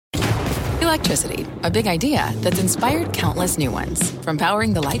Electricity, a big idea that's inspired countless new ones. From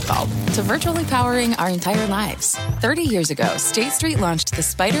powering the light bulb to virtually powering our entire lives. 30 years ago, State Street launched the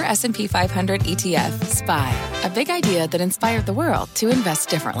Spider S&P 500 ETF, SPY. A big idea that inspired the world to invest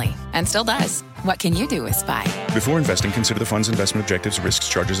differently. And still does. What can you do with SPY? Before investing, consider the fund's investment objectives, risks,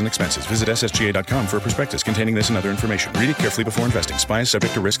 charges, and expenses. Visit ssga.com for a prospectus containing this and other information. Read it carefully before investing. SPY is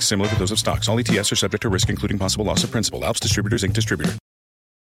subject to risks similar to those of stocks. All ETFs are subject to risk, including possible loss of principal. Alps Distributors, Inc. Distributor.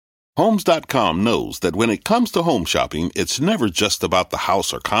 Homes.com knows that when it comes to home shopping, it's never just about the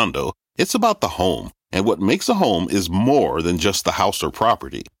house or condo. It's about the home. And what makes a home is more than just the house or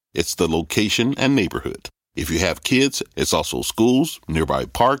property. It's the location and neighborhood. If you have kids, it's also schools, nearby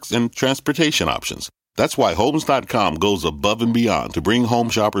parks, and transportation options. That's why Homes.com goes above and beyond to bring home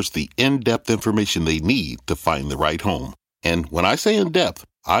shoppers the in-depth information they need to find the right home. And when I say in-depth,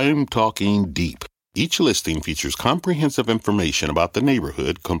 I'm talking deep. Each listing features comprehensive information about the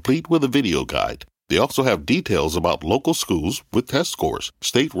neighborhood, complete with a video guide. They also have details about local schools with test scores,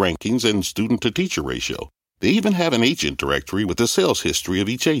 state rankings, and student-to-teacher ratio. They even have an agent directory with the sales history of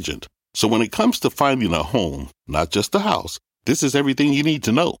each agent. So when it comes to finding a home, not just a house, this is everything you need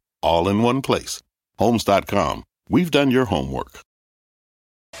to know, all in one place. Homes.com. We've done your homework.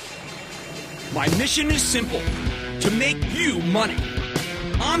 My mission is simple, to make you money.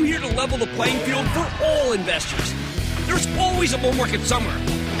 I'm here to level the playing field for all investors. There's always a bull market somewhere,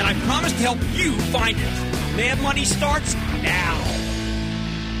 and I promise to help you find it. Mad Money starts now.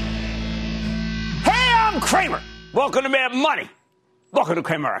 Hey, I'm Cramer. Welcome to Mad Money. Welcome to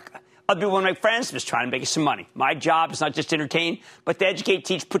Cramerica. I'll be one of my friends just trying to make you some money. My job is not just to entertain, but to educate,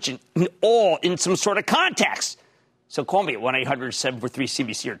 teach, put you all in some sort of context. So call me at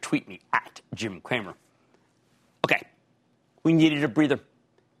 1-800-743-CBC or tweet me at Jim Cramer. Okay, we needed a breather.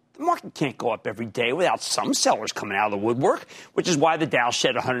 The market can't go up every day without some sellers coming out of the woodwork, which is why the Dow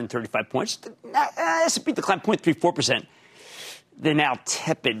shed 135 points. The S&P declined 0.34%. The now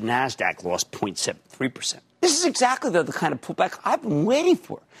tepid NASDAQ lost 0.73%. This is exactly the kind of pullback I've been waiting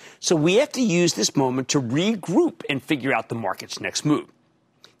for. So we have to use this moment to regroup and figure out the market's next move.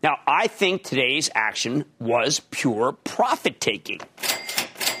 Now, I think today's action was pure profit-taking.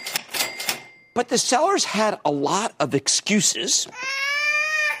 But the sellers had a lot of excuses.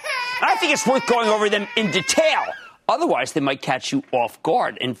 I think it's worth going over them in detail. Otherwise, they might catch you off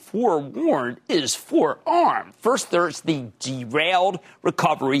guard. And forewarned is forearmed. First, there's the derailed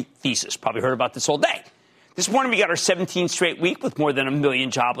recovery thesis. Probably heard about this all day. This morning, we got our 17th straight week with more than 1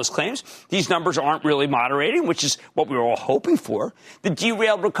 million jobless claims. These numbers aren't really moderating, which is what we were all hoping for. The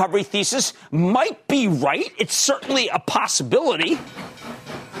derailed recovery thesis might be right. It's certainly a possibility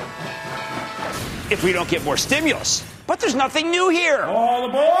if we don't get more stimulus. But there's nothing new here. All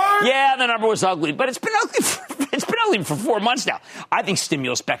aboard! Yeah, the number was ugly, but it's been ugly for 4 months now. I think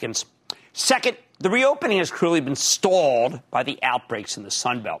stimulus beckons. Second, the reopening has clearly been stalled by the outbreaks in the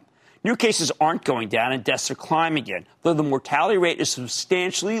Sun Belt. New cases aren't going down and deaths are climbing again, though the mortality rate is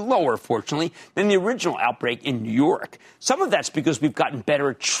substantially lower, fortunately, than the original outbreak in New York. Some of that's because we've gotten better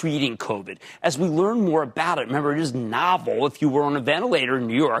at treating COVID. As we learn more about it, remember, it is novel. If you were on a ventilator in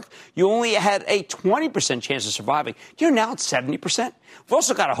New York, you only had a 20% chance of surviving. You're now at 70%. We've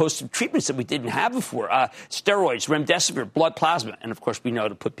also got a host of treatments that we didn't have before, steroids, remdesivir, blood plasma, and, of course, we know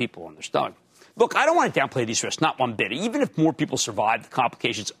to put people on their stomach. Look, I don't want to downplay these risks, not one bit. Even if more people survive, the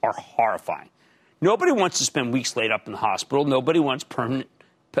complications are horrifying. Nobody wants to spend weeks laid up in the hospital. Nobody wants permanent,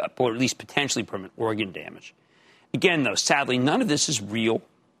 or at least potentially permanent, organ damage. Again, though, sadly, none of this is real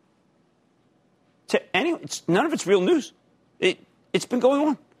to anyone. None of it's real news. It's been going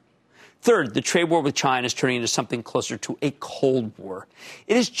on. Third, the trade war with China is turning into something closer to a Cold War.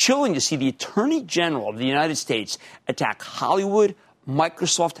 It is chilling to see the Attorney General of the United States attack Hollywood,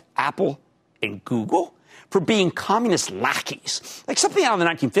 Microsoft, Apple, and Google for being communist lackeys, like something out of the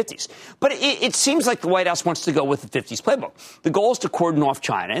 1950s. But it seems like the White House wants to go with the 50s playbook. The goal is to cordon off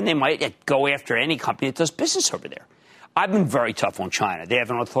China, and they might go after any company that does business over there. I've been very tough on China. They have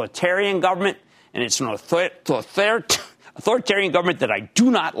an authoritarian government, and it's an authoritarian government that I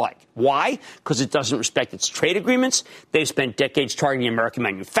do not like. Why? Because it doesn't respect its trade agreements. They've spent decades targeting American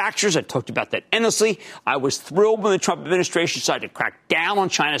manufacturers. I talked about that endlessly. I was thrilled when the Trump administration decided to crack down on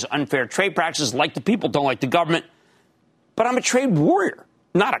China's unfair trade practices. Like the people, don't like the government. But I'm a trade warrior,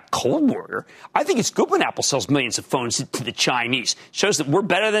 not a cold warrior. I think it's good when Apple sells millions of phones to the Chinese. It shows that we're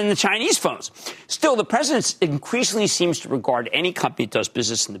better than the Chinese phones. Still, the president increasingly seems to regard any company that does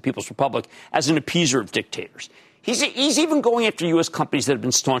business in the People's Republic as an appeaser of dictators. He's even going after U.S. companies that have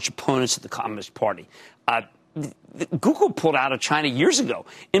been staunch opponents of the Communist Party. Google pulled out of China years ago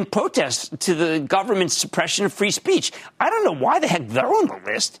in protest to the government's suppression of free speech. I don't know why the heck they're on the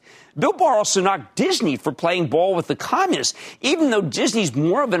list. Bill Barr also knocked Disney for playing ball with the communists, even though Disney's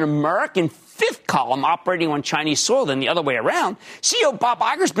more of an American fifth column operating on Chinese soil than the other way around. CEO Bob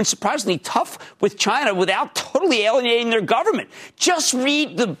Iger's been surprisingly tough with China without totally alienating their government. Just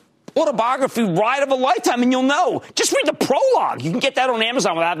read the autobiography Ride of a Lifetime and you'll know. Just read the prologue. You can get that on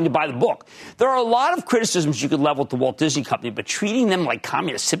Amazon without having to buy the book. There are a lot of criticisms you could level at the Walt Disney Company, but treating them like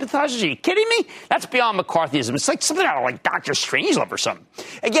communist sympathizers, are you kidding me? That's beyond McCarthyism. It's like something out of like Dr. Strangelove or something.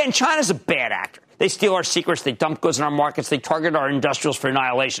 Again, China's a bad actor. They steal our secrets. They dump goods in our markets. They target our industrials for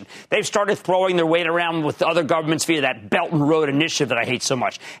annihilation. They've started throwing their weight around with other governments via that Belt and Road Initiative that I hate so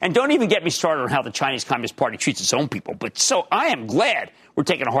much. And don't even get me started on how the Chinese Communist Party treats its own people. But so I am glad we're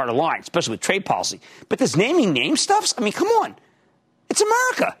taking a harder line, especially with trade policy. But this naming name stuff, I mean, come on. It's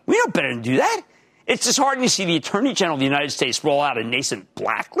America. We know better than do that. It's disheartening to see the Attorney General of the United States roll out a nascent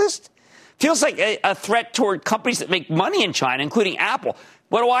blacklist. Feels like a threat toward companies that make money in China, including Apple.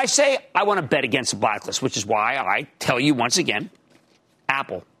 What do I say? I want to bet against the blacklist, which is why I tell you once again,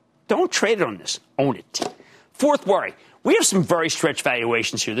 Apple, don't trade it on this. Own it. Fourth worry. We have some very stretched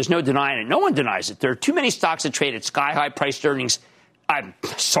valuations here. There's no denying it. No one denies it. There are too many stocks that trade at sky-high price earnings. I'm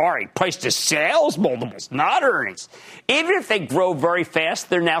sorry, price to sales multiples, not earnings. Even if they grow very fast,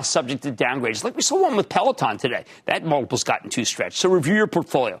 they're now subject to downgrades. Like we saw one with Peloton today. That multiple's gotten too stretched. So review your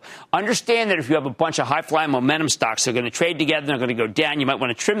portfolio. Understand that if you have a bunch of high-flying momentum stocks, they're going to trade together, they're going to go down. You might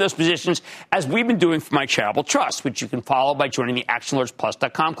want to trim those positions, as we've been doing for my charitable trust, which you can follow by joining the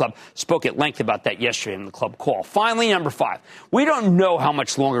ActionAlertsPlus.com club. Spoke at length about that yesterday in the club call. Finally, number 5. We don't know how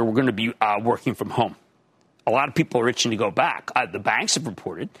much longer we're going to be working from home. A lot of people are itching to go back. The banks have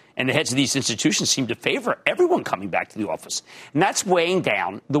reported, and the heads of these institutions seem to favor everyone coming back to the office. And that's weighing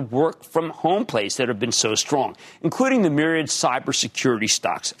down the work-from-home plays that have been so strong, including the myriad cybersecurity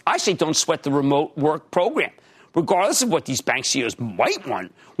stocks. I say don't sweat the remote work program. Regardless of what these bank CEOs might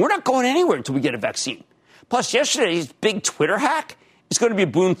want, we're not going anywhere until we get a vaccine. Plus, yesterday's big Twitter hack is going to be a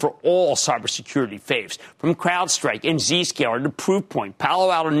boon for all cybersecurity faves, from CrowdStrike and Zscaler to Proofpoint, Palo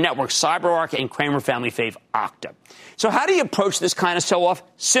Alto Networks, CyberArk, and Cramer family fave Okta. So how do you approach this kind of sell-off?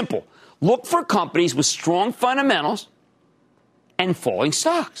 Simple. Look for companies with strong fundamentals and falling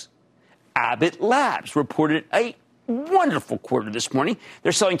stocks. Abbott Labs reported a wonderful quarter this morning.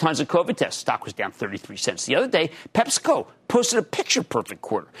 They're selling tons of COVID tests. Stock was down 33 cents. The other day, PepsiCo posted a picture-perfect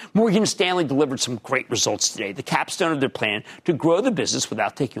quarter. Morgan Stanley delivered some great results today, the capstone of their plan to grow the business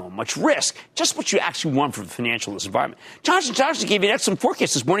without taking on much risk. Just what you actually want from the financial environment. Johnson & Johnson gave you an excellent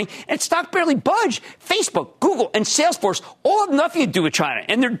forecast this morning, and stock barely budged. Facebook, Google, and Salesforce all have nothing to do with China,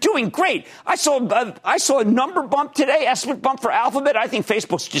 and they're doing great. I saw a number bump today, estimate bump for Alphabet. I think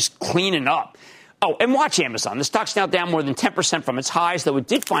Facebook's just cleaning up. Oh, and watch Amazon. The stock's now down more than 10% from its highs, though it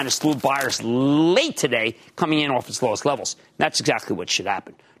did find a slew of buyers late today coming in off its lowest levels. That's exactly what should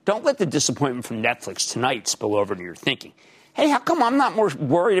happen. Don't let the disappointment from Netflix tonight spill over into your thinking. Hey, how come I'm not more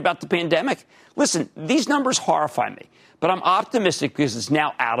worried about the pandemic? Listen, these numbers horrify me, but I'm optimistic because it's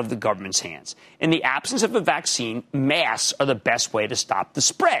now out of the government's hands. In the absence of a vaccine, masks are the best way to stop the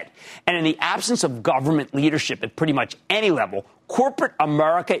spread. And in the absence of government leadership at pretty much any level, corporate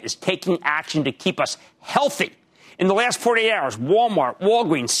America is taking action to keep us healthy. In the last 48 hours, Walmart,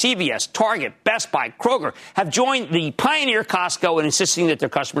 Walgreens, CVS, Target, Best Buy, Kroger have joined the pioneer Costco in insisting that their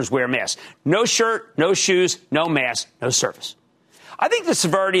customers wear masks. No shirt, no shoes, no mask, no service. I think the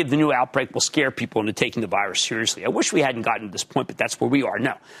severity of the new outbreak will scare people into taking the virus seriously. I wish we hadn't gotten to this point, but that's where we are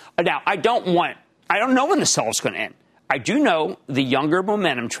now. Now, I don't know when the sell-off's going to end. I do know the younger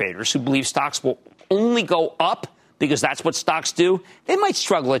momentum traders who believe stocks will only go up because that's what stocks do, they might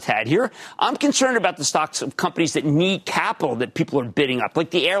struggle a tad here. I'm concerned about the stocks of companies that need capital that people are bidding up, like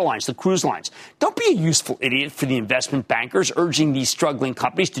the airlines, the cruise lines. Don't be a useful idiot for the investment bankers urging these struggling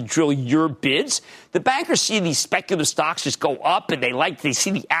companies to drill your bids. The bankers see these speculative stocks just go up, and they see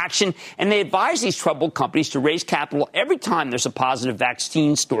the action, and they advise these troubled companies to raise capital every time there's a positive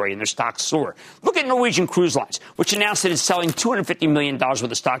vaccine story and their stocks soar. Look at Norwegian Cruise Lines, which announced that it's selling $250 million worth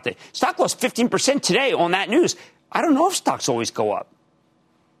of stock today. Stock lost 15% today on that news. I don't know if stocks always go up.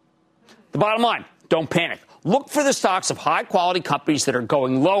 The bottom line, don't panic. Look for the stocks of high-quality companies that are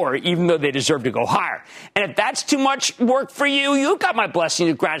going lower, even though they deserve to go higher. And if that's too much work for you, you've got my blessing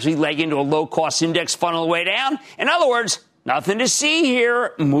to gradually leg into a low-cost index funnel the way down. In other words, nothing to see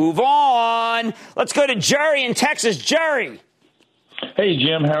here. Move on. Let's go to Jerry in Texas. Jerry. Hey,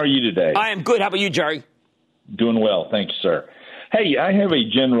 Jim. How are you today? I am good. How about you, Jerry? Doing well. Thank you, sir. Hey, I have a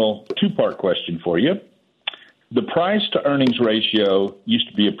general two-part question for you. The price to earnings ratio used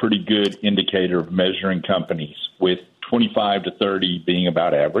to be a pretty good indicator of measuring companies, with 25 to 30 being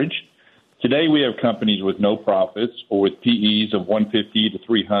about average. Today we have companies with no profits or with PEs of 150 to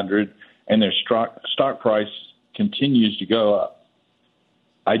 300, and their stock price continues to go up.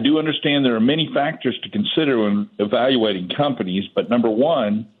 I do understand there are many factors to consider when evaluating companies, but number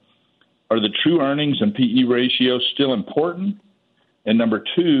one, are the true earnings and PE ratios still important? And number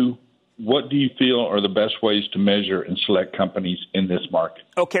two, what do you feel are the best ways to measure and select companies in this market?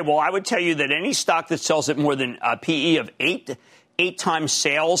 Okay, well, I would tell you that any stock that sells at more than a PE of eight times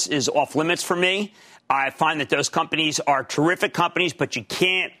sales is off limits for me. I find that those companies are terrific companies, but you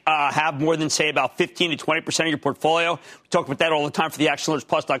can't have more than, say, about 15 to 20% of your portfolio. We talk about that all the time for the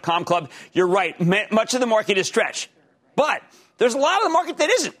ActionAlertsPlus.com club. You're right. Much of the market is stretched. But there's a lot of the market that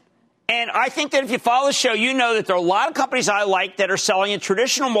isn't. And I think that if you follow the show, you know that there are a lot of companies I like that are selling at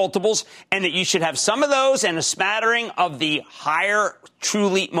traditional multiples, and that you should have some of those and a smattering of the higher,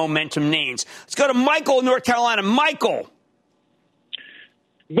 truly momentum names. Let's go to Michael in North Carolina. Michael.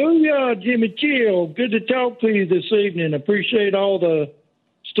 Booyah, Jimmy Chill. Good to talk to you this evening. Appreciate all the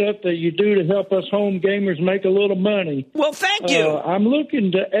stuff that you do to help us home gamers make a little money. Well, thank you. I'm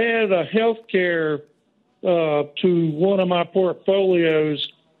looking to add a healthcare to one of my portfolios,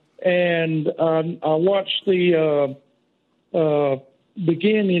 and I watched the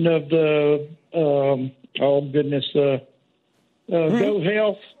beginning of the Go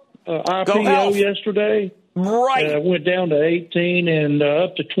Health IPO yesterday. Right. Went down to 18 and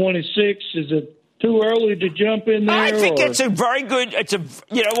up to 26. Is it too early to jump in there? I think it's a very good,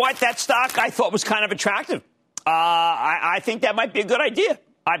 you know what, that stock I thought was kind of attractive. I think that might be a good idea.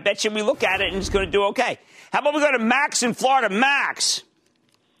 I bet you we look at it and it's going to do okay. How about we go to Max in Florida? Max.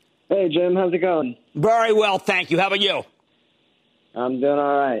 Hey, Jim. How's it going? Very well, thank you. How about you? I'm doing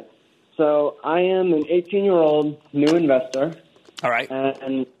all right. So I am an 18-year-old new investor. All right.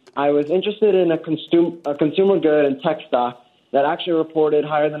 And I was interested in a consumer good and tech stock that actually reported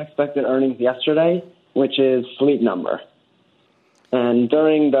higher than expected earnings yesterday, which is Sleep Number. And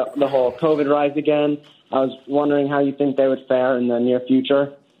during the whole COVID rise again, I was wondering how you think they would fare in the near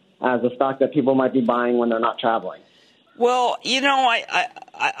future as a stock that people might be buying when they're not traveling. Well, you know,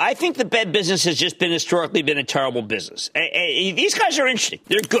 I think the bed business has just historically been a terrible business. These guys are interesting.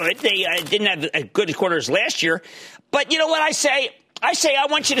 They're good. They didn't have as good quarters last year. But you know what I say? I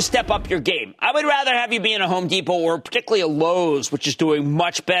want you to step up your game. I would rather have you be in a Home Depot or particularly a Lowe's, which is doing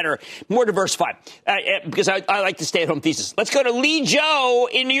much better, more diversified, because I like the stay-at-home thesis. Let's go to Lee Joe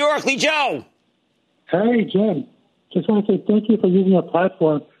in New York. Lee Joe. Hey, Jim. Just want to say thank you for using your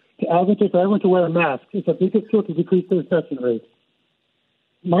platform to advocate for everyone to wear a mask. It's a big tool to decrease the infection rate.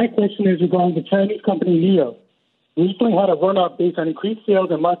 My question is regarding the Chinese company NIO. Recently had a run-up based on increased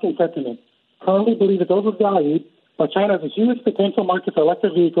sales and market sentiment. Currently believe it's overvalued, but China has a huge potential market for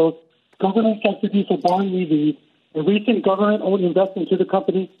electric vehicles, government subsidies for buying EVs, and recent government-owned investment into the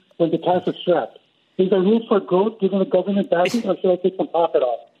company when the cash is strapped. Is there room for growth given the government backing, or should I take some profit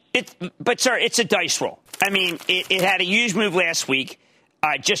off? But, sir, it's a dice roll. I mean, it had a huge move last week,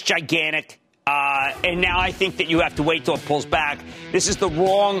 just gigantic. And now I think that you have to wait till it pulls back. This is the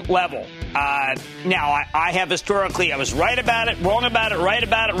wrong level. Now, I have historically, I was right about it, wrong about it, right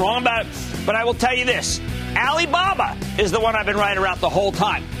about it, wrong about it. But I will tell you this. Alibaba is the one I've been right about the whole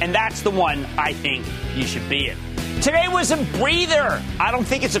time. And that's the one I think you should be in. Today was a breather. I don't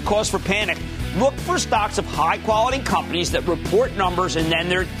think it's a cause for panic. Look for stocks of high-quality companies that report numbers and then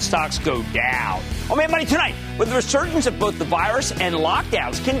their stocks go down. On Mad Money tonight, with the resurgence of both the virus and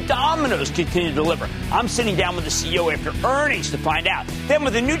lockdowns, can Domino's continue to deliver? I'm sitting down with the CEO after earnings to find out. Then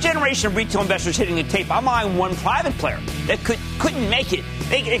with a new generation of retail investors hitting the tape, I'm eyeing one private player that couldn't make it.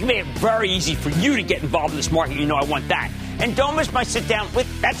 They can make it very easy for you to get involved in this market. You know I want that. And don't miss my sit down with,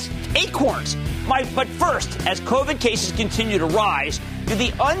 that's Acorns. But first, as COVID cases continue to rise, do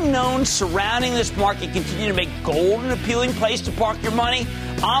the unknowns surrounding this market continue to make gold an appealing place to park your money?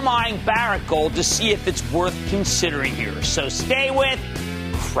 I'm eyeing Barrick Gold to see if it's worth considering here. So stay with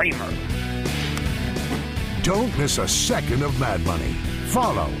Cramer. Don't miss a second of Mad Money.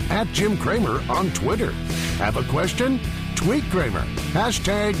 Follow @Jim Cramer on Twitter. Have a question? Tweet Cramer.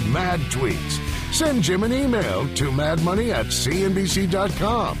 #MadTweets. Send Jim an email to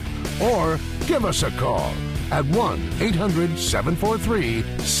madmoney@cnbc.com or give us a call at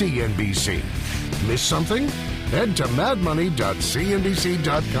 1-800-743-CNBC. Miss something? Head to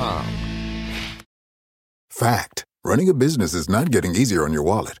madmoney.cnbc.com. Fact. Running a business is not getting easier on your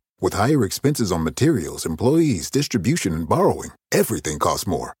wallet. With higher expenses on materials, employees, distribution, and borrowing, everything costs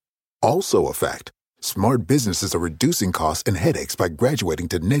more. Also a fact. Smart businesses are reducing costs and headaches by graduating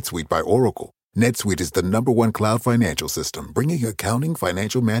to NetSuite by Oracle. NetSuite is the #1 cloud financial system, bringing accounting,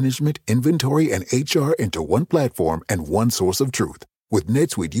 financial management, inventory, and HR into one platform and one source of truth. With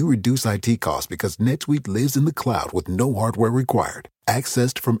NetSuite, you reduce IT costs because NetSuite lives in the cloud with no hardware required,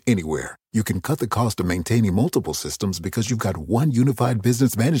 accessed from anywhere. You can cut the cost of maintaining multiple systems because you've got one unified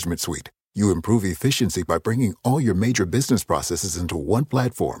business management suite. You improve efficiency by bringing all your major business processes into one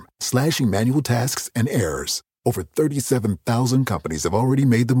platform, slashing manual tasks and errors. Over 37,000 companies have already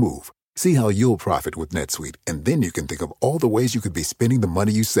made the move. See how you'll profit with NetSuite, and then you can think of all the ways you could be spending the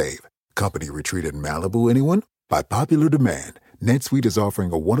money you save. Company retreat in Malibu, anyone? By popular demand, NetSuite is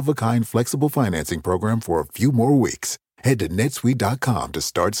offering a one-of-a-kind flexible financing program for a few more weeks. Head to netsuite.com to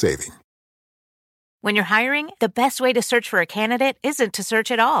start saving. When you're hiring, the best way to search for a candidate isn't to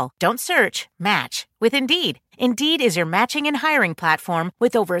search at all. Don't search, match with Indeed. Indeed is your matching and hiring platform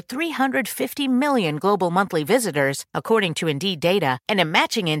with over 350 million global monthly visitors, according to Indeed data, and a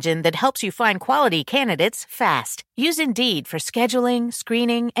matching engine that helps you find quality candidates fast. Use Indeed for scheduling,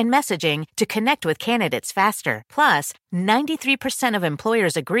 screening, and messaging to connect with candidates faster. Plus, 93% of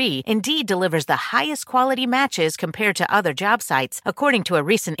employers agree Indeed delivers the highest quality matches compared to other job sites, according to a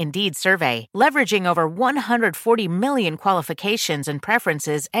recent Indeed survey. Leveraging over 140 million qualifications and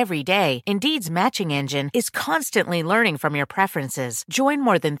preferences every day, Indeed's matching engine is constantly learning from your preferences. Join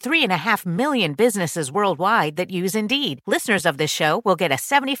more than 3.5 million businesses worldwide that use Indeed. Listeners of this show will get a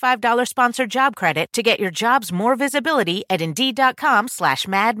 $75 sponsored job credit to get your jobs more visibility at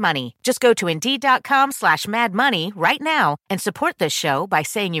Indeed.com/madmoney. Just go to Indeed.com/madmoney right now and support this show by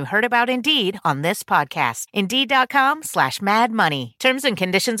saying you heard about Indeed on this podcast. Indeed.com/madmoney. Terms and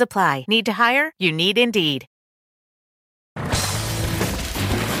conditions apply. Need to hire? You need Indeed.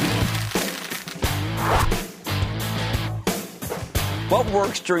 What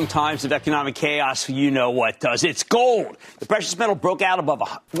works during times of economic chaos? You know what does. It's gold. The precious metal broke out above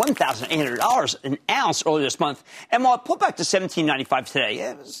 $1,800 an ounce earlier this month. And while it pulled back to $1,795 today,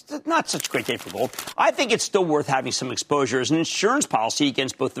 it was not such a great day for gold. I think it's still worth having some exposure as an insurance policy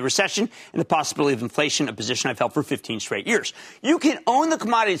against both the recession and the possibility of inflation, a position I've held for 15 straight years. You can own the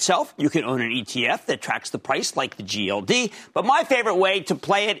commodity itself. You can own an ETF that tracks the price like the GLD. But my favorite way to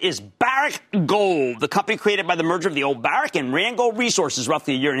play it is Barrick Gold, the company created by the merger of the old Barrick and Randgold Resources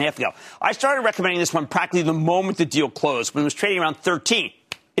roughly a year and a half ago. I started recommending this one practically the moment the deal closed, when it was trading around 13.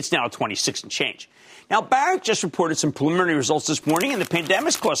 It's now 26 and change. Now, Barrick just reported some preliminary results this morning, and the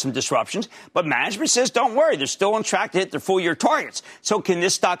pandemic's caused some disruptions. But management says, don't worry, they're still on track to hit their full-year targets. So can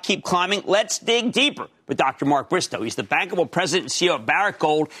this stock keep climbing? Let's dig deeper with Dr. Mark Bristow. He's the bankable president and CEO of Barrick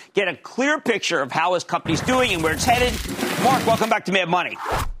Gold. Get a clear picture of how his company's doing and where it's headed. Mark, welcome back to Mad Money.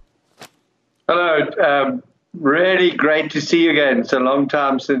 Hello. Really great to see you again. It's a long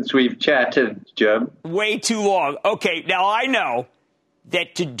time since we've chatted, Jim. Way too long. Okay, now I know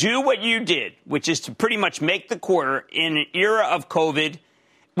that to do what you did, which is to pretty much make the quarter in an era of COVID,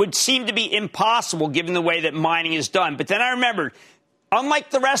 would seem to be impossible given the way that mining is done. But then I remembered, unlike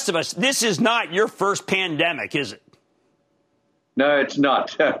the rest of us, this is not your first pandemic, is it? No, it's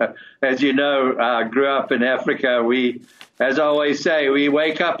not. As you know, I grew up in Africa. As I always say, we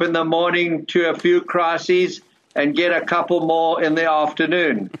wake up in the morning to a few crises and get a couple more in the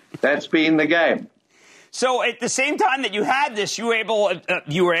afternoon. That's been the game. So at the same time that you had this, you were able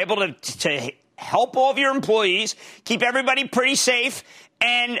to help all of your employees, keep everybody pretty safe.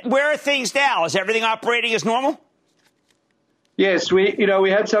 And where are things now? Is everything operating as normal? Yes, we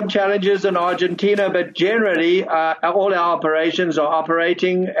had some challenges in Argentina, but generally all our operations are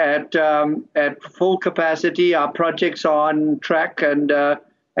operating at full capacity. Our projects are on track, and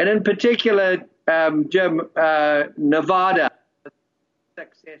in particular, Jim, Nevada,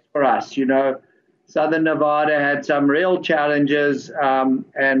 success for us. Southern Nevada had some real challenges,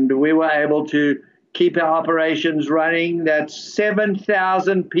 and we were able to keep our operations running. That's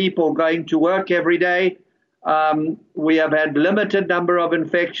 7,000 people going to work every day. We have had limited number of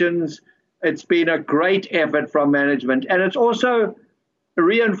infections. It's been a great effort from management. And it also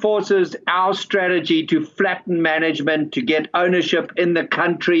reinforces our strategy to flatten management, to get ownership in the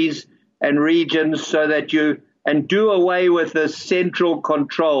countries and regions so that and do away with the central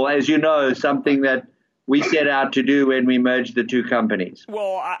control, as you know, something that we set out to do when we merged the two companies.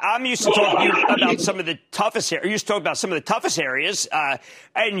 Well, I'm used to talking about some of the toughest areas. You used to talk about some of the toughest areas,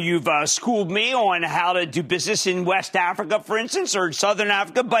 and you've schooled me on how to do business in West Africa, for instance, or Southern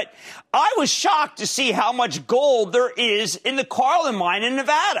Africa. But I was shocked to see how much gold there is in the Carlin mine in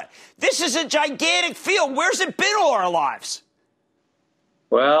Nevada. This is a gigantic field. Where's it been all our lives?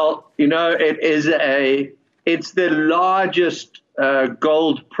 Well, it's the largest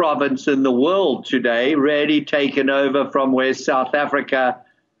gold province in the world today, really taken over from where South Africa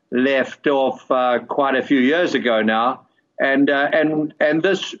left off quite a few years ago now. And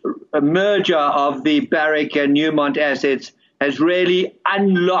this merger of the Barrick and Newmont assets has really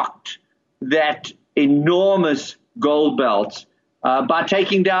unlocked that enormous gold belt by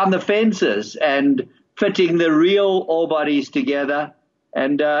taking down the fences and fitting the real ore bodies together.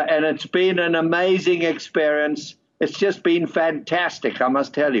 And it's been an amazing experience. It's just been fantastic, I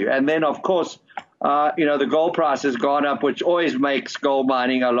must tell you. And then, of course, the gold price has gone up, which always makes gold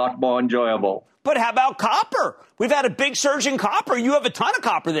mining a lot more enjoyable. But how about copper? We've had a big surge in copper. You have a ton of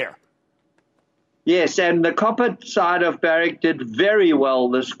copper there. Yes, and the copper side of Barrick did very well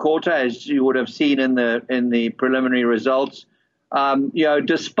this quarter, as you would have seen in the preliminary results.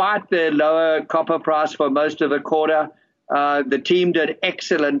 Despite the lower copper price for most of the quarter, the team did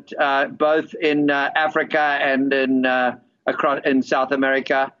excellent both in Africa and in South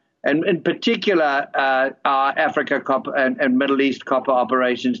America. And in particular, our Africa copper and Middle East copper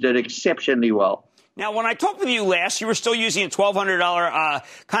operations did exceptionally well. Now, when I talked with you last, you were still using a $1,200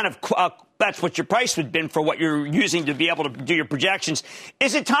 kind of that's what your price would have been for what you're using to be able to do your projections.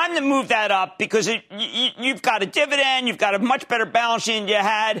 Is it time to move that up? Because you've got a dividend, you've got a much better balance sheet than you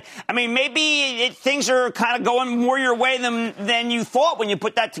had. I mean, maybe things are kind of going more your way than you thought when you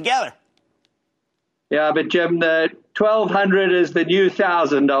put that together. Yeah, but Jim, the 1,200 is the new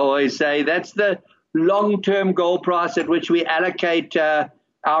 1,000, I always say. That's the long-term gold price at which we allocate our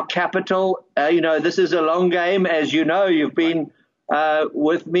capital. This is a long game. As you know, you've been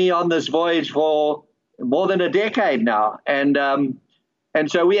with me on this voyage for more than a decade now. And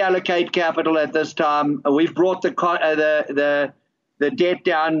so we allocate capital at this time. We've brought the debt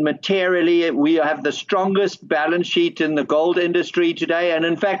down materially. We have the strongest balance sheet in the gold industry today. And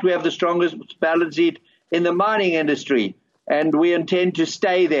in fact, we have the strongest balance sheet in the mining industry. And we intend to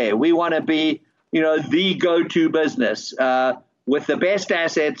stay there. We want to be, the go-to business with the best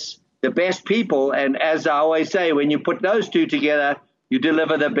assets, the best people. And as I always say, when you put those two together, you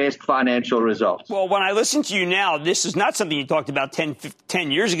deliver the best financial results. Well, when I listen to you now, this is not something you talked about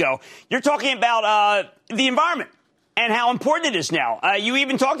 10 years ago. You're talking about the environment and how important it is now. You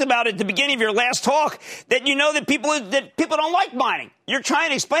even talked about at the beginning of your last talk that that people don't like mining. You're trying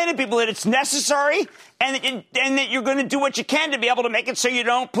to explain to people that it's necessary and that you're going to do what you can to be able to make it so you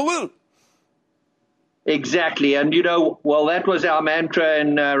don't pollute. Exactly. And, that was our mantra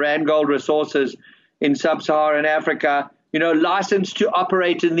in Randgold Resources in sub-Saharan Africa. License to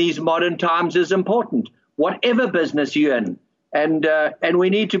operate in these modern times is important, whatever business you're in. And we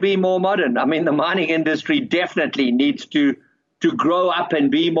need to be more modern. I mean, the mining industry definitely needs to grow up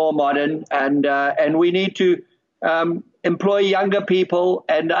and be more modern. And we need to employ younger people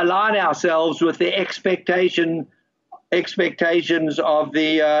and align ourselves with the expectations of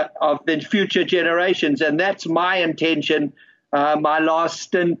the future generations. And that's my intention. My last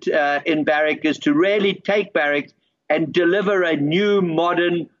stint in Barrick is to really take Barrick and deliver a new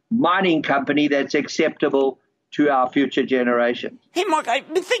modern mining company that's acceptable to our future generations. Hey, Mark,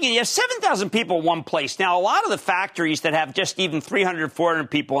 I've been thinking, you have 7,000 people in one place. Now, a lot of the factories that have just even 300, 400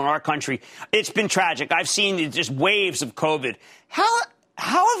 people in our country, it's been tragic. I've seen just waves of COVID. How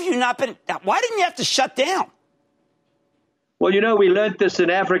have you not been, why didn't you have to shut down? Well, we learned this in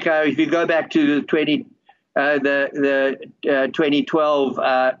Africa. If you go back to the 2012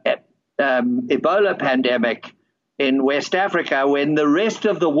 Ebola pandemic in West Africa, when the rest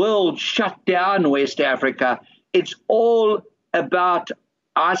of the world shut down West Africa, it's all about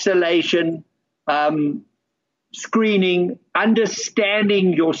isolation, screening,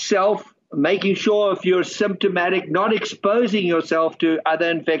 understanding yourself, making sure if you're symptomatic, not exposing yourself to other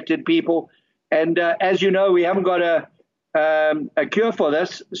infected people. And as you know, we haven't got a cure for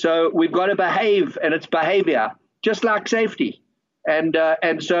this, so we've got to behave, and it's behavior, just like safety. And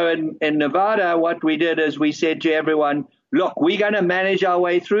so in Nevada, what we did is we said to everyone, look, we're going to manage our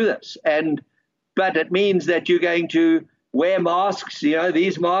way through this. But it means that you're going to wear masks,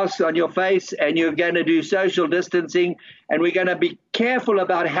 these masks on your face, and you're going to do social distancing. And we're going to be careful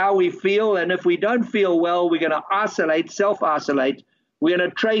about how we feel. And if we don't feel well, we're going to self-isolate. We're going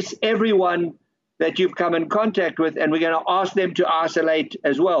to trace everyone that you've come in contact with, and we're going to ask them to isolate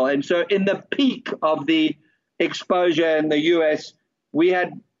as well. And so in the peak of the exposure in the U.S., we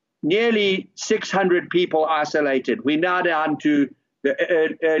had nearly 600 people isolated. We're now down to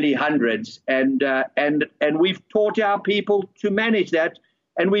the early hundreds, and we've taught our people to manage that,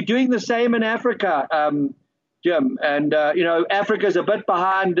 and we're doing the same in Africa, Jim. And Africa's a bit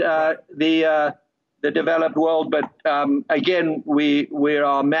behind the developed world, but again, we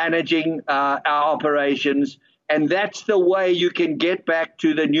are managing our operations, and that's the way you can get back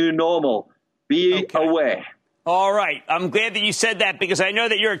to the new normal. Be aware. All right. I'm glad that you said that because I know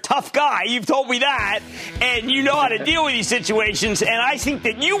that you're a tough guy. You've told me that. And you know how to deal with these situations. And I think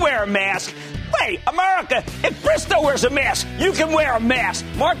that you wear a mask. Hey, America, if Bristow wears a mask, you can wear a mask.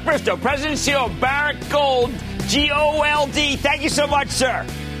 Mark Bristow, President and CEO of Barrick Gold, Gold. Thank you so much, sir.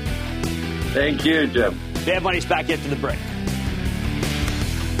 Thank you, Jim. Mad Money's back after the break.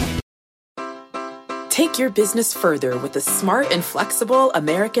 Take your business further with the smart and flexible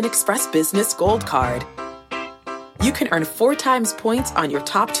American Express Business Gold Card. You can earn 4 times points on your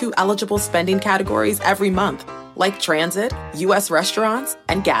top 2 eligible spending categories every month, like transit, U.S. restaurants,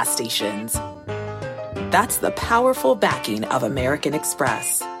 and gas stations. That's the powerful backing of American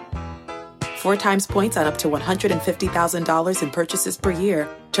Express. 4 times points on up to $150,000 in purchases per year.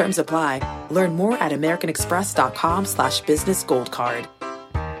 Terms apply. Learn more at americanexpress.com/businessgoldcard.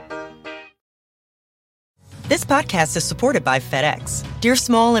 This podcast is supported by FedEx. Dear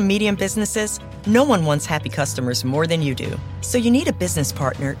small and medium businesses, no one wants happy customers more than you do. So you need a business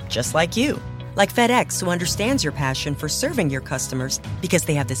partner just like you. Like FedEx, who understands your passion for serving your customers because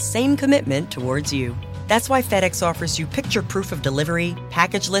they have the same commitment towards you. That's why FedEx offers you picture proof of delivery,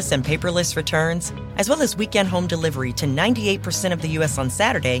 packageless and paperless returns, as well as weekend home delivery to 98% of the U.S. on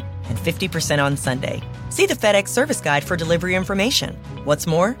Saturday and 50% on Sunday. See the FedEx service guide for delivery information. What's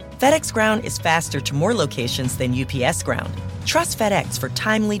more, FedEx Ground is faster to more locations than UPS Ground. Trust FedEx for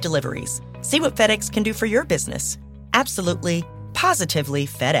timely deliveries. See what FedEx can do for your business. Absolutely, positively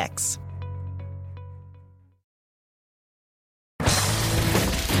FedEx.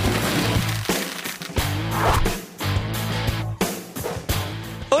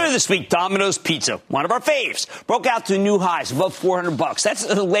 Earlier this week, Domino's Pizza, one of our faves, broke out to new highs above $400. That's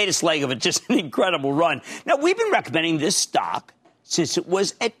the latest leg of it. Just an incredible run. Now, we've been recommending this stock since it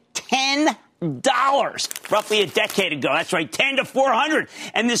was at $10, roughly a decade ago. That's right, 10 to 400.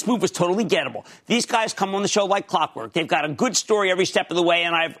 And this move was totally gettable. These guys come on the show like clockwork. They've got a good story every step of the way,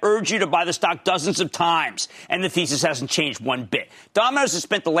 and I've urged you to buy the stock dozens of times. And the thesis hasn't changed one bit. Domino's has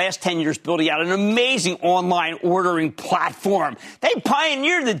spent the last 10 years building out an amazing online ordering platform. They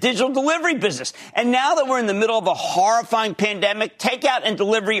pioneered the digital delivery business. And now that we're in the middle of a horrifying pandemic, takeout and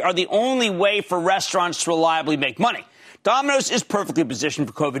delivery are the only way for restaurants to reliably make money. Domino's is perfectly positioned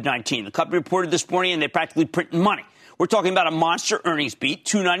for COVID-19. The company reported this morning, and they practically print money. We're talking about a monster earnings beat,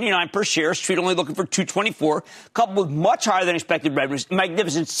 $2.99 per share. Street only looking for $2.24, coupled with much higher than expected revenues,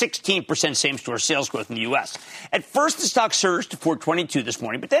 magnificent 16% same-store sales growth in the U.S. At first, the stock surged to $4.22 this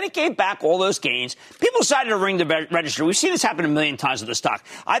morning, but then it gave back all those gains. People decided to ring the register. We've seen this happen a million times with the stock.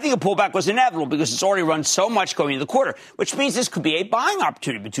 I think a pullback was inevitable because it's already run so much going into the quarter, which means this could be a buying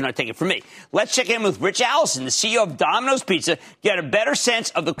opportunity, but do not take it from me. Let's check in with Rich Allison, the CEO of Domino's Pizza, get a better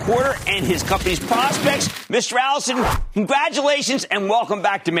sense of the quarter and his company's prospects. Mr. Allison, congratulations and welcome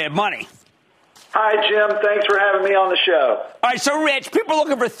back to Mad Money. Hi, Jim. Thanks for having me on the show. All right, so Rich, people are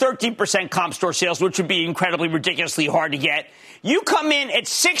looking for 13% comp store sales, which would be incredibly ridiculously hard to get. You come in at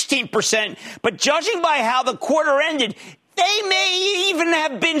 16%, but judging by how the quarter ended, they may even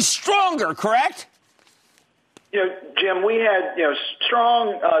have been stronger, correct? You know, Jim, we had,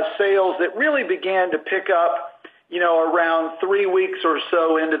 strong sales that really began to pick up, around 3 weeks or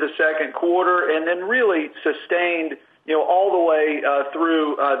so into the second quarter, and then really sustained, all the way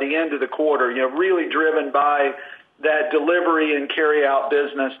through the end of the quarter, really driven by that delivery and carry-out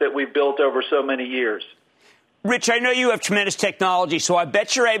business that we've built over so many years. Rich, I know you have tremendous technology, so I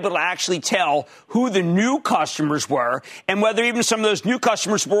bet you're able to actually tell who the new customers were and whether even some of those new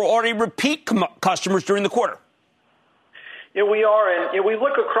customers were already repeat customers during the quarter. We are, and we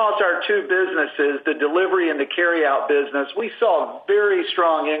look across our two businesses, the delivery and the carry-out business. We saw a very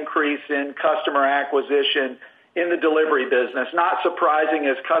strong increase in customer acquisition in the delivery business. Not surprising,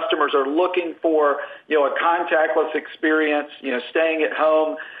 as customers are looking for, a contactless experience, staying at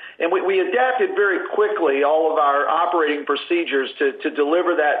home. And we adapted very quickly all of our operating procedures to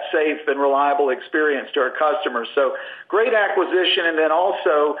deliver that safe and reliable experience to our customers. So great acquisition, and then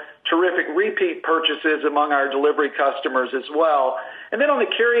also terrific repeat purchases among our delivery customers as well. And then on the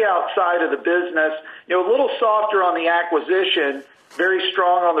carry-out side of the business, a little softer on the acquisition, very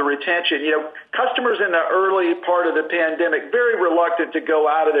strong on the retention. Customers in the early part of the pandemic, very reluctant to go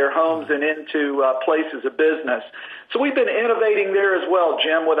out of their homes and into places of business. So we've been innovating there as well,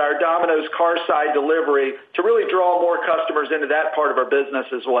 Jim, with our Domino's Carside Delivery to really draw more customers into that part of our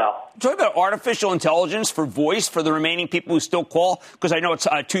business as well. Talk about artificial intelligence for voice for the remaining people who still call, because I know it's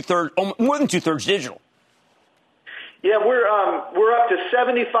more than two-thirds digital. Yeah, we're up to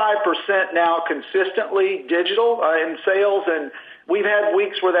 75% now consistently digital in sales, and we've had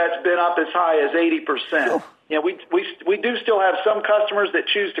weeks where that's been up as high as 80%. You know, we do still have some customers that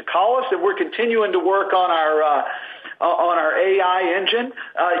choose to call us, and we're continuing to work on our AI engine,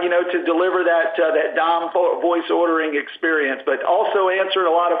 to deliver that Dom voice ordering experience, but also answer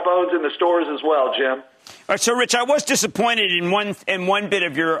a lot of phones in the stores as well, Jim. All right, so, Rich, I was disappointed in one bit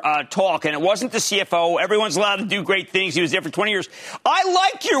of your talk, and it wasn't the CFO. Everyone's allowed to do great things. He was there for 20 years. I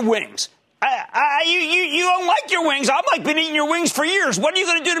like your wings. You don't like your wings. I've been eating your wings for years. What are you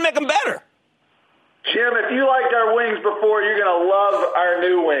going to do to make them better? Jim, if you liked our wings before, you're going to love our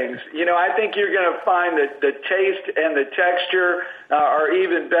new wings. You know, I think you're going to find that the taste and the texture are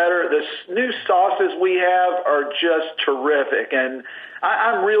even better. The new sauces we have are just terrific, and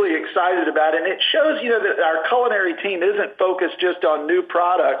I'm really excited about it. And it shows, that our culinary team isn't focused just on new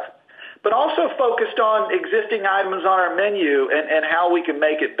products, but also focused on existing items on our menu and how we can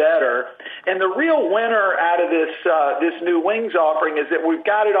make it better. And the real winner out of this new wings offering is that we've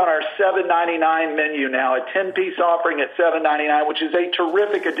got it on our $7.99 menu now, a 10-piece offering at $7.99, which is a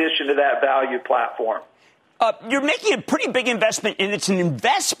terrific addition to that value platform. You're making a pretty big investment, and it's an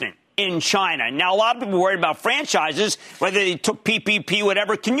investment in China. Now, a lot of people are worried about franchises, whether they took PPP,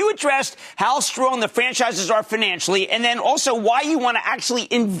 whatever. Can you address how strong the franchises are financially, and then also why you want to actually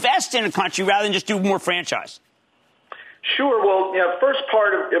invest in a country rather than just do more franchise? Sure. Well, first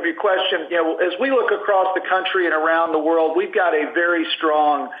part of your question, as we look across the country and around the world, we've got a very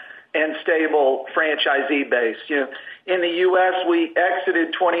strong and stable franchisee base. In the U.S., we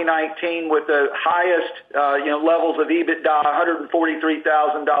exited 2019 with the highest, levels of EBITDA,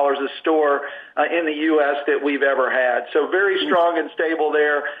 $143,000 a store in the U.S. that we've ever had. So very strong and stable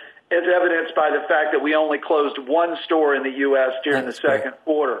there, as evidenced by the fact that we only closed one store in the U.S. during the second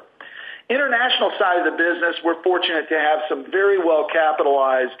quarter. International side of the business, we're fortunate to have some very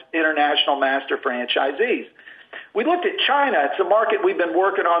well-capitalized international master franchisees. We looked at China. It's a market we've been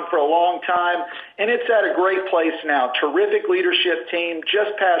working on for a long time, and it's at a great place now. Terrific leadership team,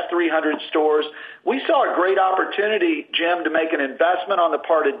 just past 300 stores. We saw a great opportunity, Jim, to make an investment on the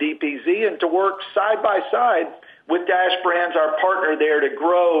part of DPZ and to work side by side with Dash Brands, our partner there, to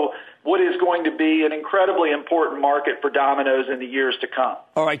grow what is going to be an incredibly important market for Domino's in the years to come.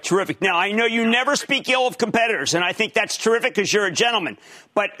 All right, terrific. Now, I know you never speak ill of competitors, and I think that's terrific because you're a gentleman.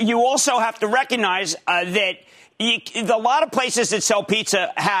 But you also have to recognize that a lot of places that sell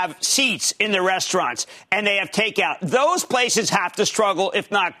pizza have seats in the restaurants, and they have takeout. Those places have to struggle,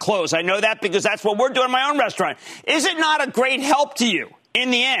 if not close. I know that because that's what we're doing in my own restaurant. Is it not a great help to you in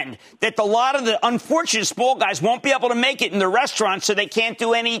the end that a lot of the unfortunate small guys won't be able to make it in the restaurant, so they can't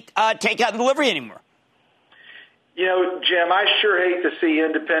do any takeout and delivery anymore? Jim, I sure hate to see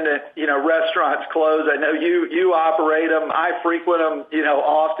independent, restaurants close. I know you operate them. I frequent them,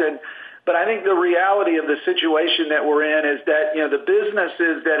 often. But I think the reality of the situation that we're in is that, the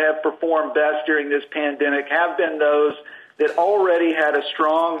businesses that have performed best during this pandemic have been those that already had a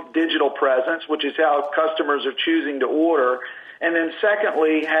strong digital presence, which is how customers are choosing to order. And then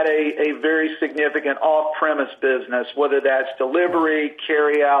secondly, had a very significant off-premise business, whether that's delivery,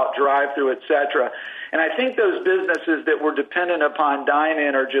 carry-out, drive-through, et cetera. And I think those businesses that were dependent upon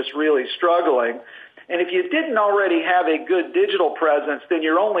dine-in are just really struggling. And if you didn't already have a good digital presence, then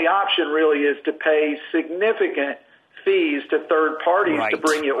your only option really is to pay significant fees to third parties to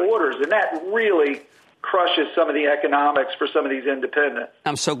bring you orders. And that really crushes some of the economics for some of these independents.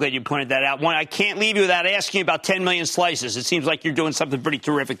 I'm so glad you pointed that out. One, I can't leave you without asking you about 10 million slices. It seems like you're doing something pretty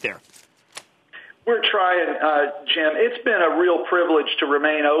terrific there. We're trying, Jim. It's been a real privilege to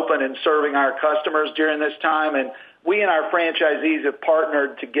remain open and serving our customers during this time. And we and our franchisees have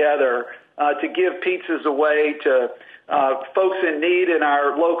partnered together to give pizzas away to folks in need in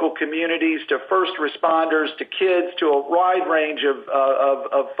our local communities, to first responders, to kids, to a wide range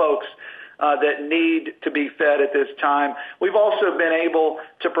of folks that need to be fed at this time. We've also been able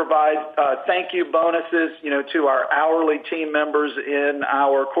to provide thank you bonuses, to our hourly team members in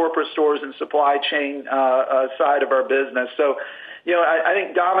our corporate stores and supply chain side of our business. So, I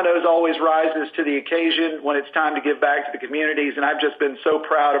think Domino's always rises to the occasion when it's time to give back to the communities, and I've just been so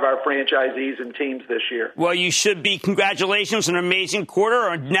proud of our franchisees and teams this year. Well, you should be. Congratulations on an amazing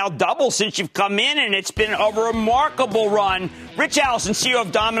quarter, now double since you've come in, and it's been a remarkable run. Rich Allison, CEO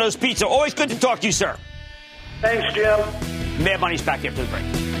of Domino's Pizza. Always good to talk to you, sir. Thanks, Jim. Mad Money's back after the break.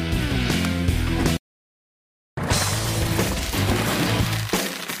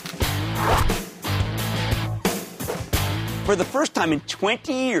 For the first time in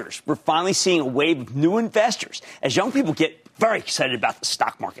 20 years, we're finally seeing a wave of new investors as young people get very excited about the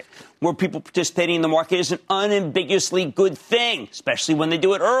stock market. More people participating in the market is an unambiguously good thing, especially when they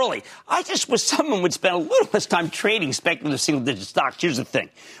do it early. I just wish someone would spend a little less time trading speculative single-digit stocks. Here's the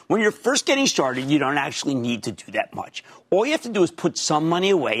thing. When you're first getting started, you don't actually need to do that much. All you have to do is put some money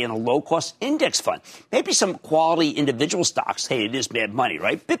away in a low-cost index fund. Maybe some quality individual stocks. Hey, it is bad money,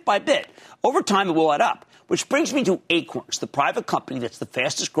 right? Bit by bit. Over time, it will add up. Which brings me to Acorns, the private company that's the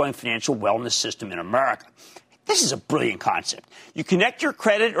fastest-growing financial wellness system in America. This is a brilliant concept. You connect your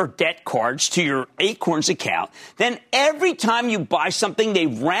credit or debt cards to your Acorns account. Then every time you buy something, they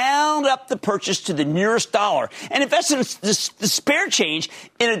round up the purchase to the nearest dollar and invest in the spare change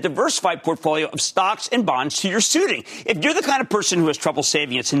in a diversified portfolio of stocks and bonds to your suiting. If you're the kind of person who has trouble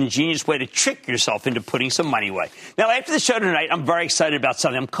saving, it's an ingenious way to trick yourself into putting some money away. Now, after the show tonight, I'm very excited about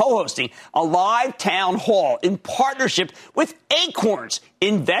something. I'm co-hosting a live town hall in partnership with Acorns.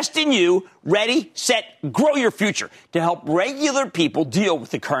 Invest in you, ready, set, grow your future to help regular people deal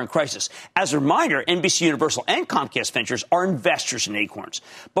with the current crisis. As a reminder, NBC Universal and Comcast Ventures are investors in Acorns.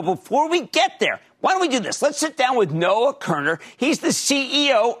 But before we get there, why don't we do this? Let's sit down with Noah Kerner. He's the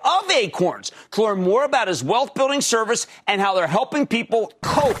CEO of Acorns to learn more about his wealth-building service and how they're helping people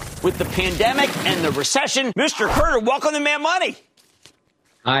cope with the pandemic and the recession. Mr. Kerner, welcome to Mad Money.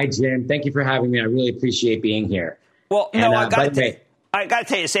 Hi, Jim. Thank you for having me. I really appreciate being here. Well, no, I got to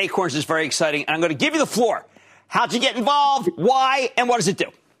tell you, this Acorns is very exciting. And I'm going to give you the floor. How'd you get involved? Why? And what does it do?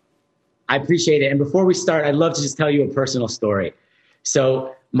 I appreciate it. And before we start, I'd love to just tell you a personal story.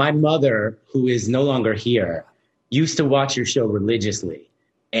 So my mother, who is no longer here, used to watch your show religiously.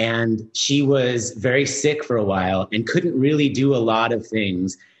 And she was very sick for a while and couldn't really do a lot of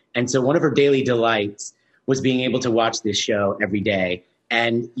things. And so one of her daily delights was being able to watch this show every day.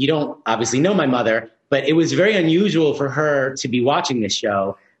 And you don't obviously know my mother, but it was very unusual for her to be watching this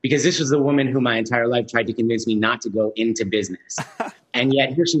show because this was the woman who my entire life tried to convince me not to go into business. And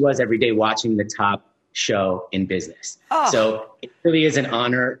yet here she was every day watching the top show in business. Oh. So it really is an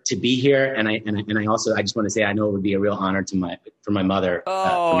honor to be here. And I just want to say, I know it would be a real honor for my mother.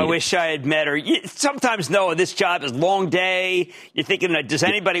 I wish I had met her. Sometimes, Noah, this job is a long day. You're thinking, does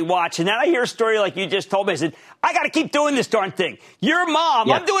anybody watch? And then I hear a story like you just told me. I said, I got to keep doing this darn thing. Your mom,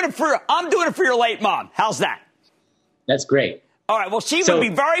 yeah. I'm doing it for your late mom. How's that? That's great. All right. Well, she would be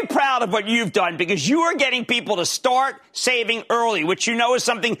very proud of what you've done because you are getting people to start saving early, which you know is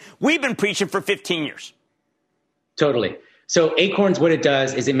something we've been preaching for 15 years. Totally. So Acorns, what it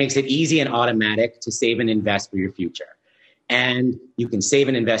does is it makes it easy and automatic to save and invest for your future. And you can save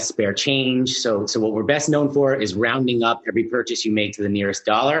and invest spare change. So what we're best known for is rounding up every purchase you make to the nearest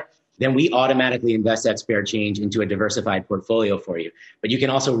dollar. Then we automatically invest that spare change into a diversified portfolio for you. But you can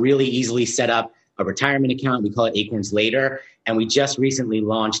also really easily set up a retirement account. We call it Acorns Later. And we just recently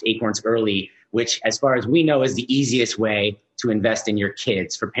launched Acorns Early, which, as far as we know, is the easiest way to invest in your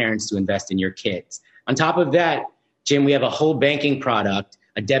kids, for parents to invest in your kids. On top of that, Jim, we have a whole banking product,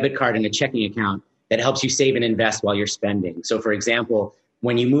 a debit card and a checking account that helps you save and invest while you're spending. So, for example,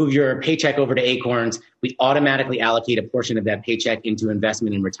 when you move your paycheck over to Acorns, we automatically allocate a portion of that paycheck into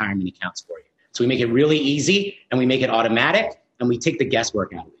investment and retirement accounts for you. So we make it really easy and we make it automatic and we take the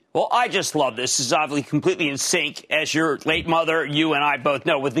guesswork out of it. Well, I just love this. This is obviously completely in sync, as your late mother, you and I both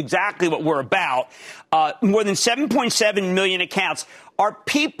know, with exactly what we're about. More than 7.7 million accounts. Are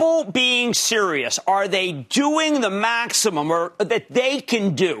people being serious? Are they doing the maximum or that they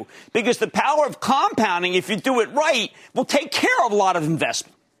can do? Because the power of compounding, if you do it right, will take care of a lot of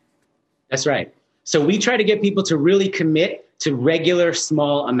investment. That's right. So we try to get people to really commit to regular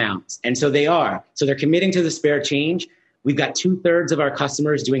small amounts. And so they are. So they're committing to the spare change. We've got 2/3 of our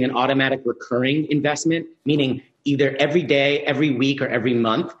customers doing an automatic recurring investment, meaning either every day, every week, or every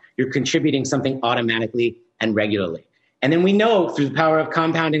month, you're contributing something automatically and regularly. And then we know through the power of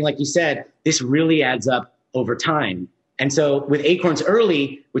compounding, like you said, this really adds up over time. And so with Acorns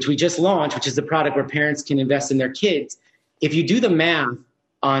Early, which we just launched, which is the product where parents can invest in their kids, if you do the math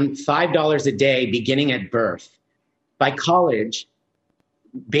on $5 a day beginning at birth, by college,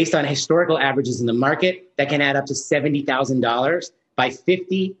 based on historical averages in the market, that can add up to $70,000. By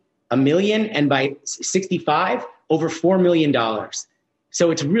 50, $1 million, and by 65, over $4 million. So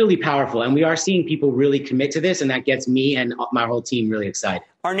it's really powerful, and we are seeing people really commit to this, and that gets me and my whole team really excited.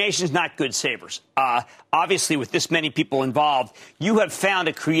 Our nation's not good savers. Obviously, with this many people involved, you have found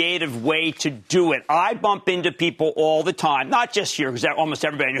a creative way to do it. I bump into people all the time, not just here, because almost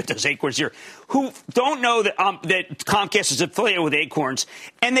everybody knows does Acorns here, who don't know that Comcast is affiliated with Acorns,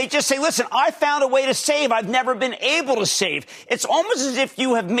 and they just say, listen, I found a way to save. I've never been able to save. It's almost as if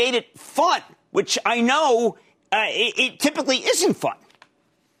you have made it fun, which I know it typically isn't fun.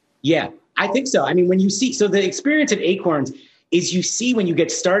 Yeah, I think so. I mean, when you see, so the experience of Acorns is you see when you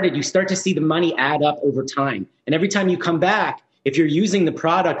get started, you start to see the money add up over time. And every time you come back, if you're using the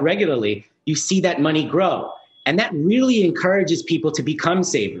product regularly, you see that money grow. And that really encourages people to become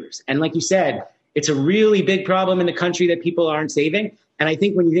savers. And like you said, it's a really big problem in the country that people aren't saving. And I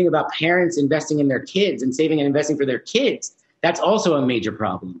think when you think about parents investing in their kids and saving and investing for their kids, that's also a major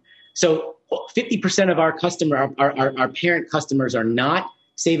problem. So 50% of our parent customers are not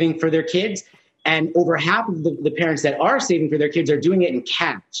saving for their kids. And over half of the parents that are saving for their kids are doing it in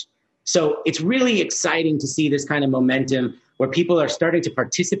cash. So it's really exciting to see this kind of momentum where people are starting to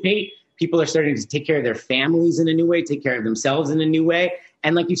participate. People are starting to take care of their families in a new way, take care of themselves in a new way.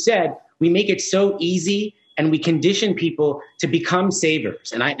 And like you said, we make it so easy and we condition people to become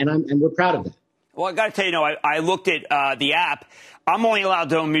savers. And we're proud of that. Well, I got to tell you, I looked at the app. I'm only allowed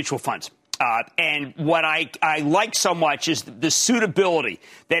to own mutual funds. And what I like so much is the suitability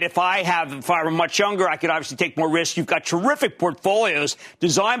that if I were much younger, I could obviously take more risks. You've got terrific portfolios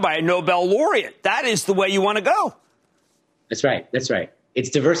designed by a Nobel laureate. That is the way you want to go. That's right. It's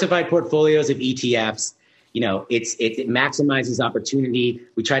diversified portfolios of ETFs. It maximizes opportunity.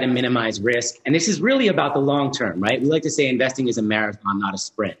 We try to minimize risk. And this is really about the long term, right? We like to say investing is a marathon, not a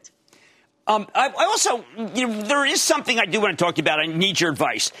sprint. I also, there is something I do want to talk to you about. I need your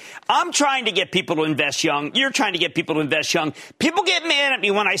advice. I'm trying to get people to invest young. You're trying to get people to invest young. People get mad at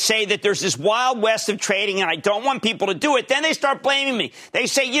me when I say that there's this wild west of trading and I don't want people to do it. Then they start blaming me. They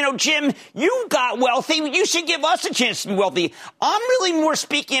say, Jim, you got wealthy. You should give us a chance to be wealthy. I'm really more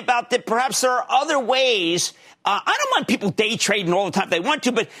speaking about that perhaps there are other ways. I don't want people day trading all the time if they want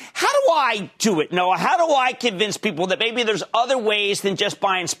to, but how do I do it, Noah? How do I convince people that maybe there's other ways than just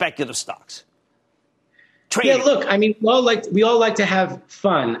buying speculative stocks? Trading. Yeah, look, I mean, we all like to have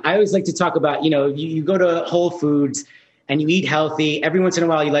fun. I always like to talk about, you go to Whole Foods and you eat healthy. Every once in a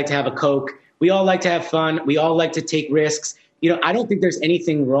while, you like to have a Coke. We all like to have fun. We all like to take risks. I don't think there's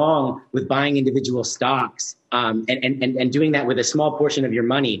anything wrong with buying individual stocks and doing that with a small portion of your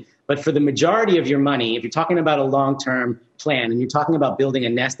money. But for the majority of your money, if you're talking about a long-term plan and you're talking about building a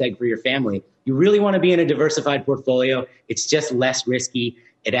nest egg for your family, you really want to be in a diversified portfolio. It's just less risky.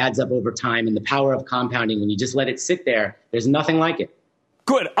 It adds up over time. And the power of compounding, when you just let it sit there, there's nothing like it.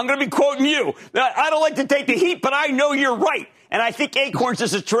 Good. I'm going to be quoting you. I don't like to take the heat, but I know you're right. And I think Acorns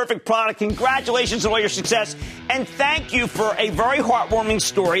is a terrific product. Congratulations on all your success. And thank you for a very heartwarming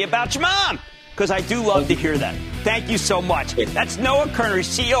story about your mom, because I do love to hear that. Thank you so much. That's Noah Kerner,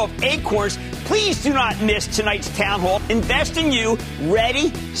 CEO of Acorns. Please do not miss tonight's town hall. Invest in you.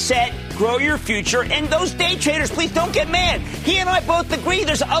 Ready, set, grow your future. And those day traders, please don't get mad. He and I both agree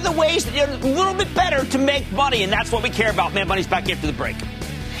there's other ways that are a little bit better to make money. And that's what we care about. Mad Money's back after the break.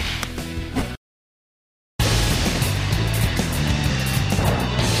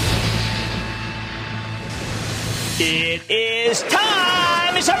 It is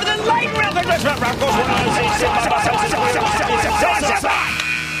time. It's time for the lightning round.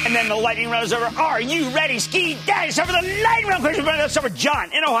 And then the lightning round is over. Are you ready, Ski Daddy? It's time for the lightning round. Let's start with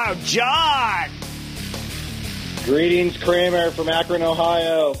John in Ohio. John. Greetings, Cramer from Akron,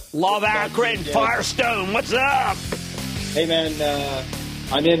 Ohio. Love Akron. Firestone. What's up? Hey, man.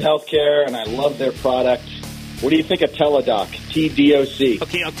 I'm in healthcare, and I love their product. What do you think of Teladoc, TDOC?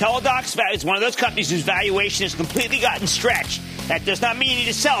 Okay, Teladoc's is one of those companies whose valuation has completely gotten stretched. That does not mean you need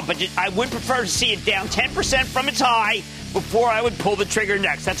to sell, but I would prefer to see it down 10% from its high before I would pull the trigger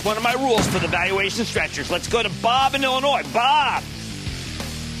next. That's one of my rules for the valuation stretchers. Let's go to Bob in Illinois. Bob.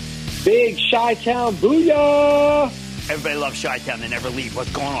 Big Chi-Town booyah! Everybody loves Chi-Town. They never leave.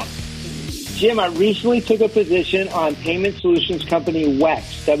 What's going on? Jim, I recently took a position on payment solutions company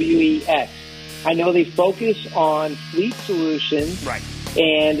WEX, W-E-X. I know they focus on fleet solutions, right?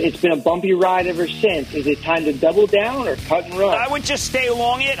 And it's been a bumpy ride ever since. Is it time to double down or cut and run? I would just stay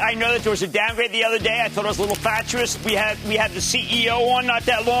along it. I know that there was a downgrade the other day. I thought it was a little fatuous. We had the CEO on not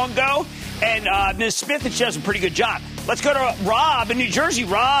that long ago, and Ms. Smith, and she does a pretty good job. Let's go to Rob in New Jersey.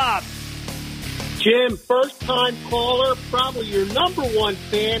 Rob. Jim, first-time caller, probably your number one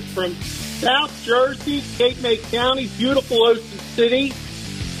fan from South Jersey, Cape May County, beautiful Ocean City.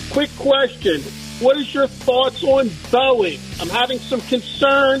 Quick question. What is your thoughts on Boeing? I'm having some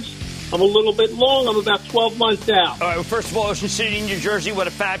concerns. I'm a little bit long. I'm about 12 months out. All right, well, first of all, Ocean City, New Jersey, what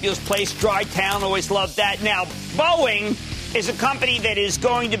a fabulous place. Dry town, always loved that. Now, Boeing is a company that is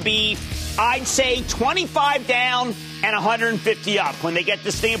going to be, I'd say, 25 down and 150 up when they get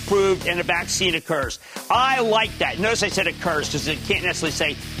this thing approved and a vaccine occurs. I like that. Notice I said occurs because it can't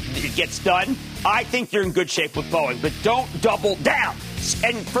necessarily say it gets done. I think you're in good shape with Boeing, but don't double down.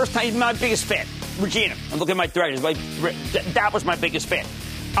 And first time, my biggest fan, Regina. I'm looking at my directors. That was my biggest fan.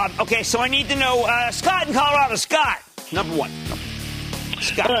 Okay, so I need to know, Scott in Colorado. Scott. Number one.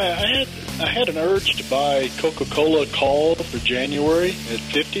 Scott. I had an urge to buy Coca-Cola call for January at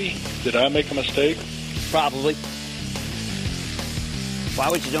 50. Did I make a mistake? Probably. Why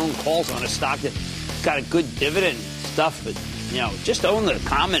would you own calls on a stock that's got a good dividend stuff, but, just own the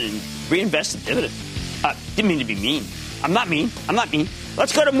common and reinvest the dividend? Didn't mean to be mean. I'm not mean.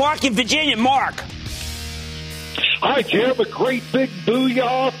 Let's go to Mark in Virginia. Mark. Hi, Jim. A great big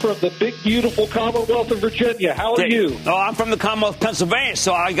booyah from the big, beautiful Commonwealth of Virginia. How are you? Oh, I'm from the Commonwealth of Pennsylvania,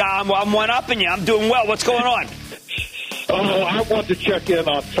 so I'm one-upping you. I'm doing well. What's going on? Oh, I wanted to check in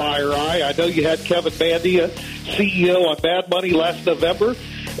on FireEye. I know you had Kevin Bandy, CEO on Mad Money last November,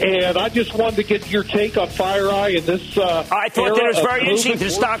 and I just wanted to get your take on FireEye in this I thought that it was very interesting. The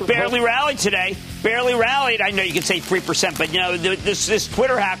stock barely rallied today. Barely rallied. I know you could say 3%, but, this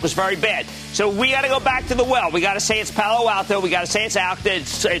Twitter hack was very bad. So we got to go back to the well. We got to say it's Palo Alto. We got to say it's Alta.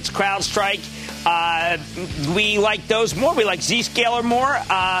 It's CrowdStrike. We like those more. We like Zscaler more.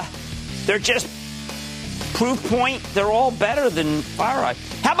 They're just proof point. They're all better than FireEye.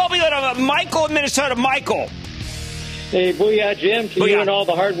 How about we go to Michael in Minnesota? Michael. Hey, booyah, Jim, to you and all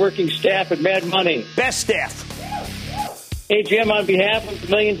the hardworking staff at Mad Money. Best staff. Hey, Jim, on behalf of the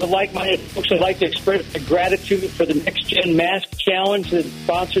millions of like-minded folks, I'd like to express my gratitude for the Next Gen Mask Challenge that's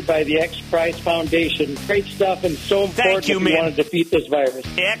sponsored by the X Prize Foundation. Great stuff and so important if you want to defeat this virus.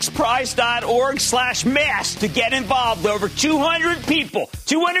 xprize.org/mask to get involved. Over 200 people,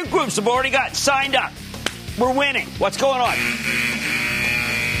 200 groups have already got signed up. We're winning. What's going on?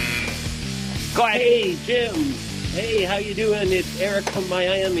 Go ahead. Hey, Jim. Hey, how you doing? It's Eric from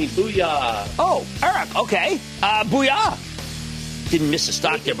Miami. Booyah. Oh, Eric. Okay. Booyah. Didn't miss a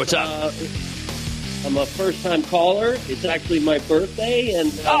stock there. What's up? I'm a first-time caller. It's actually my birthday.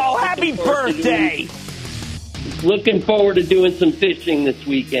 And happy birthday. Looking forward to doing some fishing this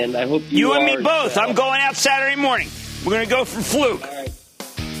weekend. I hope you and me both. I'm going out Saturday morning. We're going to go for fluke. All right.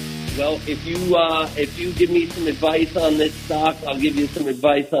 Well, if you give me some advice on this stock, I'll give you some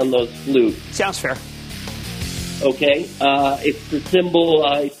advice on those fluke. Sounds fair. Okay. It's the symbol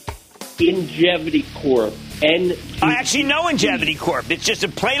Ingevity Corp. I actually know Ingevity Corp. It's just a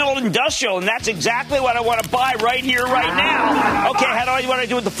plain old industrial, and that's exactly what I want to buy right here, right now. Okay, what do I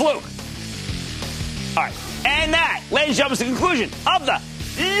do with the fluke? All right. And that, ladies and gentlemen, is the conclusion of the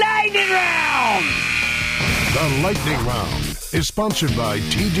Lightning Round. The Lightning Round is sponsored by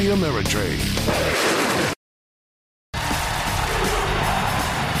TD Ameritrade.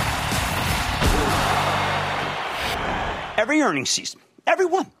 Every earnings season, every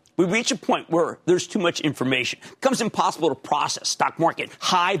one, we reach a point where there's too much information. It becomes impossible to process. Stock market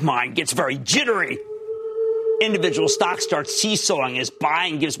hive mind gets very jittery. Individual stocks start seesawing as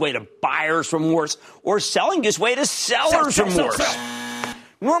buying gives way to buyer's remorse or selling gives way to seller's remorse.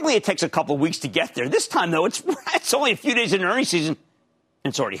 Normally it takes a couple of weeks to get there. This time, though, it's only a few days in earnings season,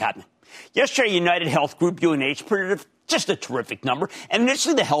 and it's already happening. Yesterday, United Health Group, UNH, printed just a terrific number, and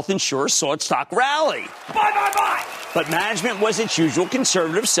initially the health insurers saw its stock rally. Buy! But management was its usual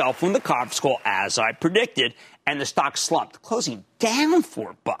conservative self from the conference call, as I predicted, and the stock slumped, closing down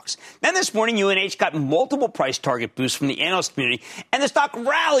 $4. Then this morning, UNH got multiple price target boosts from the analyst community, and the stock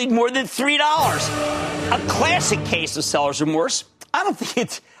rallied more than $3. A classic case of seller's remorse. I don't think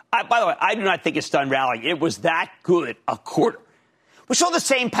it's, by the way, I do not think it's done rallying. It was that good a quarter. We saw the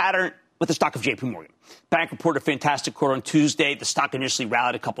same pattern with the stock of JP Morgan. Bank reported a fantastic quarter on Tuesday. The stock initially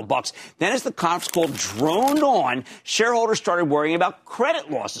rallied a couple bucks. Then as the conference call droned on, shareholders started worrying about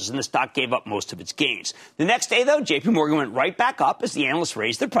credit losses, and the stock gave up most of its gains. The next day, though, JP Morgan went right back up as the analysts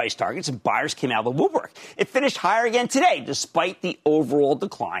raised their price targets and buyers came out of the woodwork. It finished higher again today, despite the overall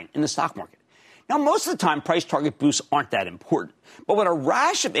decline in the stock market. Now, most of the time, price target boosts aren't that important. But when a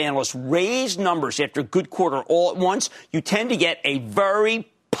rash of analysts raise numbers after a good quarter all at once, you tend to get a very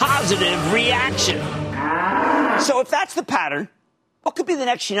positive reaction. So if that's the pattern, what could be the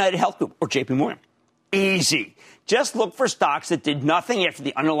next United Health Group or JP Morgan? Easy. Just look for stocks that did nothing after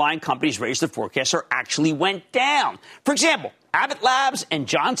the underlying companies raised their forecasts or actually went down. For example, Abbott Labs and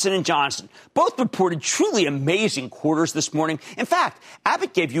Johnson & Johnson both reported truly amazing quarters this morning. In fact,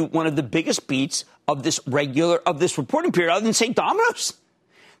 Abbott gave you one of the biggest beats of this reporting period other than, say, Domino's.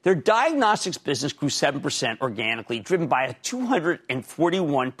 Their diagnostics business grew 7% organically, driven by a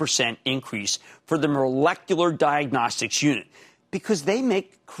 241% increase for the molecular diagnostics unit because they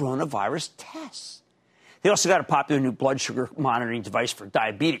make coronavirus tests. They also got a popular new blood sugar monitoring device for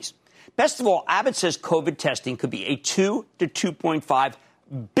diabetes. Best of all, Abbott says COVID testing could be a $2 to $2.5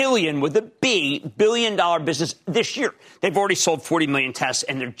 billion with a B billion-dollar business this year. They've already sold 40 million tests,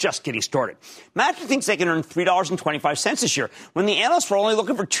 and they're just getting started. Management thinks they can earn $3.25 this year, when the analysts were only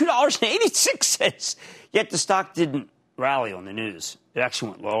looking for $2.86. Yet the stock didn't rally on the news. It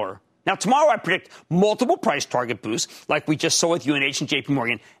actually went lower. Now, tomorrow I predict multiple price target boosts like we just saw with UNH and JP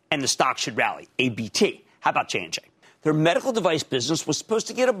Morgan, and the stock should rally. ABT. How about J&J? Their medical device business was supposed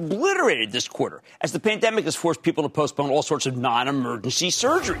to get obliterated this quarter as the pandemic has forced people to postpone all sorts of non-emergency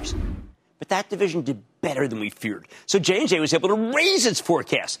surgeries. But that division did better than we feared. So J&J was able to raise its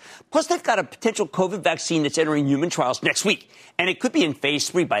forecast. Plus, they've got a potential COVID vaccine that's entering human trials next week, and it could be in phase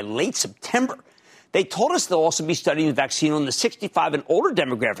 3 by late September. They told us they'll also be studying the vaccine on the 65 and older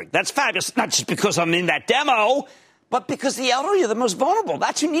demographic. That's fabulous, not just because I'm in that demo, but because the elderly are the most vulnerable.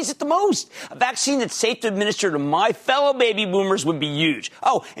 That's who needs it the most. A vaccine that's safe to administer to my fellow baby boomers would be huge.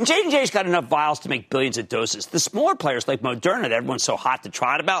 Oh, and J&J's got enough vials to make billions of doses. The smaller players like Moderna that everyone's so hot to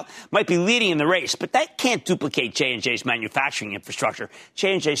trot about might be leading in the race, but that can't duplicate J&J's manufacturing infrastructure.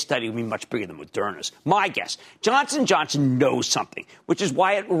 J&J's study will be much bigger than Moderna's. My guess, Johnson & Johnson knows something, which is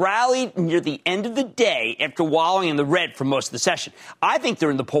why it rallied near the end of the day after wallowing in the red for most of the session. I think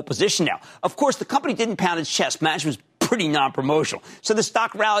they're in the pole position now. Of course, the company didn't pound its chest. Management was pretty non-promotional. So the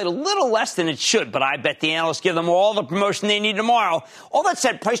stock rallied a little less than it should, but I bet the analysts give them all the promotion they need tomorrow. All that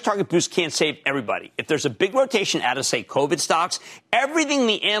said, price target boost can't save everybody. If there's a big rotation out of, say, COVID stocks, everything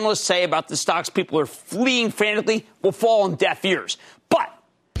the analysts say about the stocks people are fleeing frantically will fall on deaf ears. But,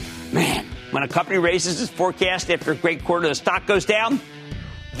 man, when a company raises its forecast after a great quarter, the stock goes down,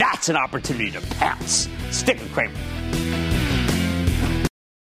 that's an opportunity to pounce. Stick with Cramer.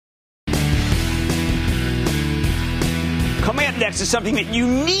 Coming up next is something that you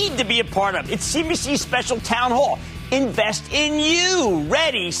need to be a part of. It's CNBC's special town hall. Invest in you.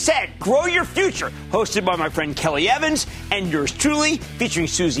 Ready, set, grow your future. Hosted by my friend Kelly Evans and yours truly, featuring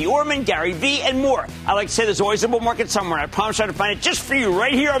Susie Orman, Gary Vee, and more. I like to say there's always a bull market somewhere. I promise I'll find it just for you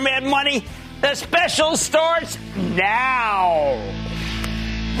right here on Mad Money. The special starts now.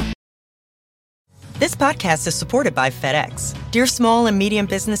 This podcast is supported by FedEx. Dear small and medium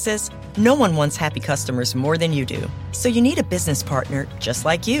businesses, no one wants happy customers more than you do. So you need a business partner just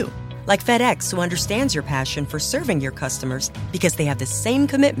like you. Like FedEx, who understands your passion for serving your customers because they have the same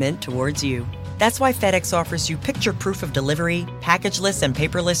commitment towards you. That's why FedEx offers you picture proof of delivery, packageless and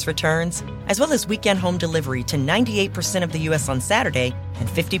paperless returns, as well as weekend home delivery to 98% of the U.S. on Saturday and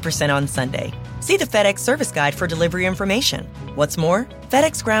 50% on Sunday. See the FedEx service guide for delivery information. What's more,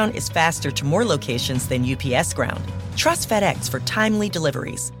 FedEx Ground is faster to more locations than UPS Ground. Trust FedEx for timely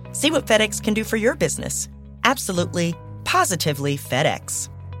deliveries. See what FedEx can do for your business. Absolutely, positively FedEx.